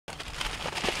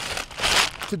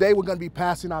Today we're going to be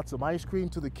passing out some ice cream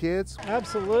to the kids.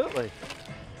 Absolutely.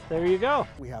 There you go.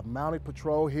 We have mounted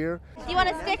patrol here. Do you want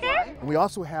a sticker? And we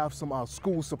also have some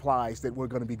school supplies that we're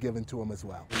going to be giving to them as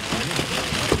well.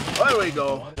 There we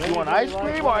go. You want ice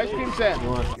cream or ice cream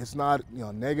sandwich? It's not,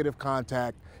 negative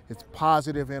contact. It's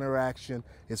positive interaction.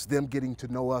 It's them getting to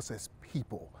know us as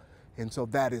people. And so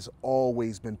that has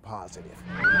always been positive.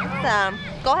 Awesome.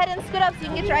 Go ahead and scoot up so you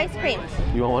can get your ice cream.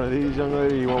 You want one of these, young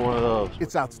lady, or you want one of those?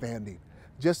 It's outstanding.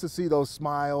 Just to see those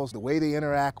smiles, the way they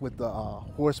interact with the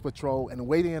horse patrol and the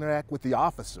way they interact with the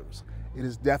officers. It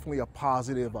is definitely a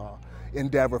positive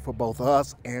endeavor for both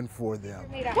us and for them.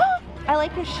 I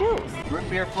like your shoes. Root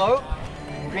beer float,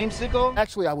 creamsicle.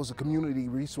 Actually, I was a community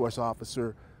resource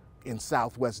officer in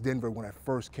Southwest Denver when I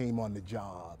first came on the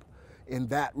job. And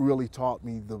that really taught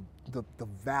me the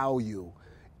value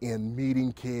in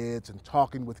meeting kids and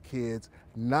talking with kids,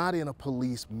 not in a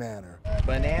police manner.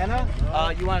 Banana?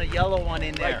 You want a yellow one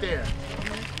in there. Right there.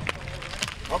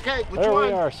 Okay, which there one?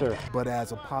 we are, sir. But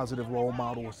as a positive role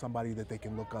model or somebody that they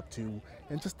can look up to,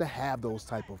 and just to have those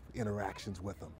type of interactions with them.